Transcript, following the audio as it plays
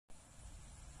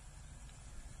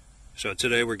So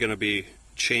today we're going to be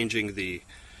changing the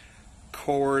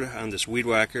cord on this weed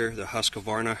whacker, the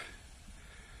Husqvarna.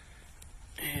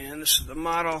 And this is the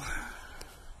model.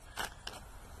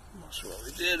 So what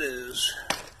we did is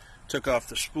took off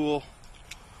the spool,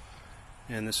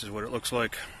 and this is what it looks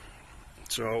like.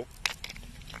 So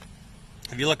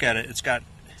if you look at it, it's got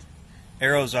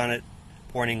arrows on it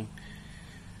pointing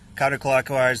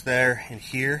counterclockwise there and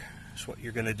here. So what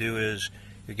you're going to do is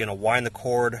you're going to wind the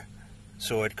cord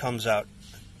so it comes out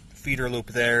feeder loop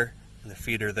there and the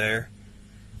feeder there.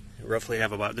 You roughly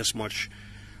have about this much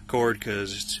cord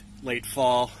because it's late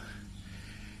fall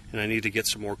and I need to get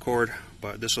some more cord,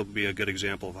 but this will be a good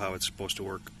example of how it's supposed to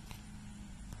work.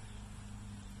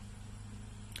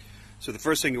 So the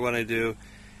first thing you want to do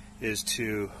is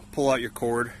to pull out your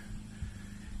cord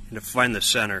and to find the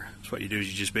center. So what you do is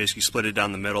you just basically split it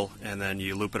down the middle and then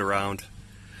you loop it around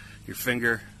your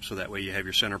finger so that way you have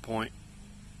your center point.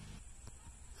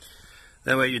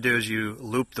 Then what you do is you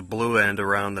loop the blue end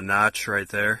around the notch right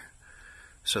there,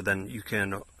 so then you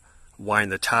can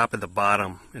wind the top and the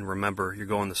bottom, and remember you're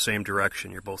going the same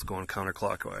direction, you're both going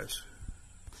counterclockwise.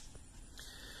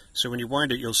 So when you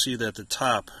wind it, you'll see that at the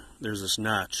top there's this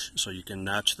notch, so you can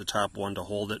notch the top one to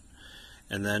hold it,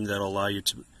 and then that'll allow you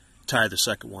to tie the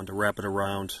second one to wrap it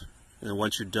around, and then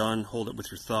once you're done, hold it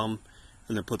with your thumb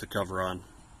and then put the cover on.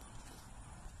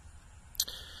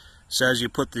 So as you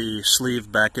put the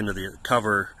sleeve back into the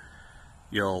cover,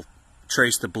 you'll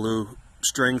trace the blue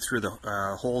string through the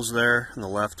holes there on the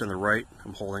left and the right.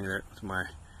 I'm holding it with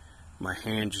my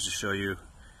hand just to show you.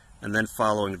 And then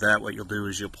following that, what you'll do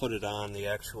is you'll put it on the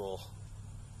actual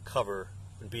cover,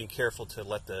 and being careful to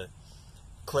let the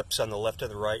clips on the left and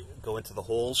the right go into the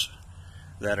holes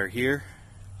that are here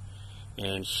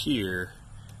and here,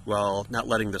 while not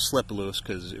letting the slip loose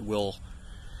because it will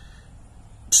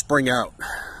spring out.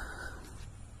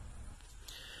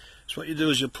 So what you do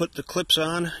is you'll put the clips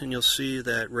on, and you'll see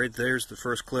that right there's the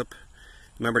first clip.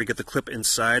 Remember to get the clip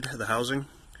inside the housing,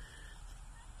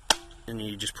 and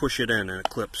you just push it in and it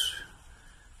clips.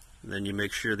 And then you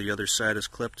make sure the other side is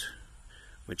clipped,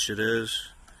 which it is.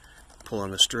 Pull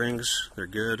on the strings, they're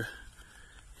good,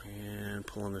 and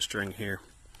pull on the string here.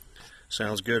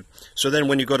 Sounds good. So then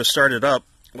when you go to start it up,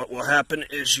 what will happen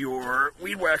is your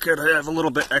weed whacker will have a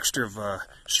little bit extra of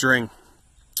string.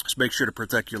 Just make sure to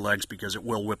protect your legs because it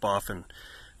will whip off and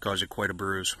cause you quite a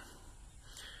bruise.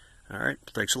 Alright,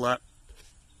 thanks a lot.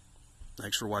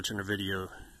 Thanks for watching the video.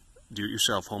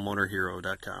 Do-it-yourself,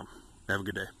 homeownerhero.com. Have a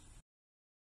good day.